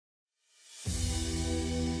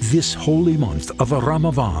This holy month of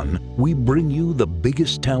Ramadan, we bring you the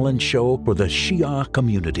biggest talent show for the Shia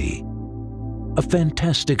community. A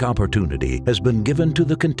fantastic opportunity has been given to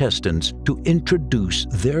the contestants to introduce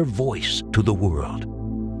their voice to the world.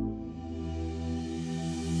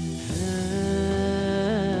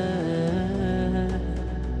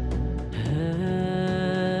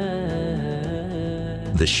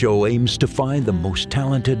 The show aims to find the most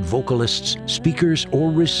talented vocalists, speakers,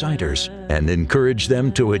 or reciters and encourage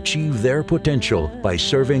them to achieve their potential by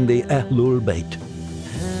serving the Ahlulbayt.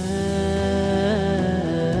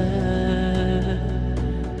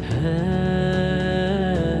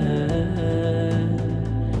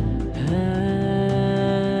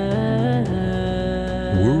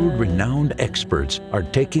 World-renowned experts are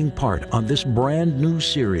taking part on this brand new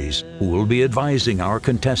series who will be advising our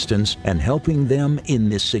contestants and helping them in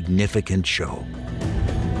this significant show.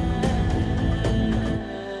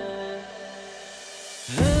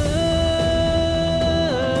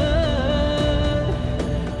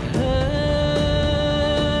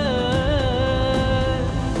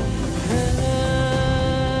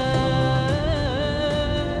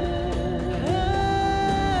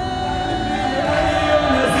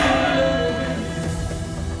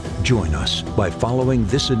 Join us by following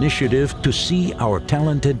this initiative to see our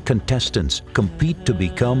talented contestants compete to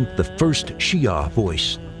become the first Shia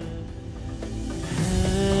voice.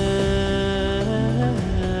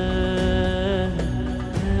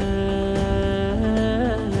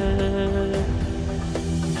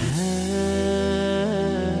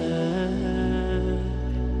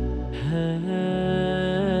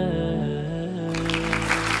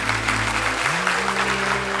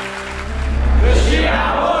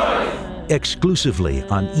 Exclusively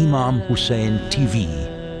on Imam Hussein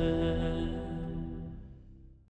TV.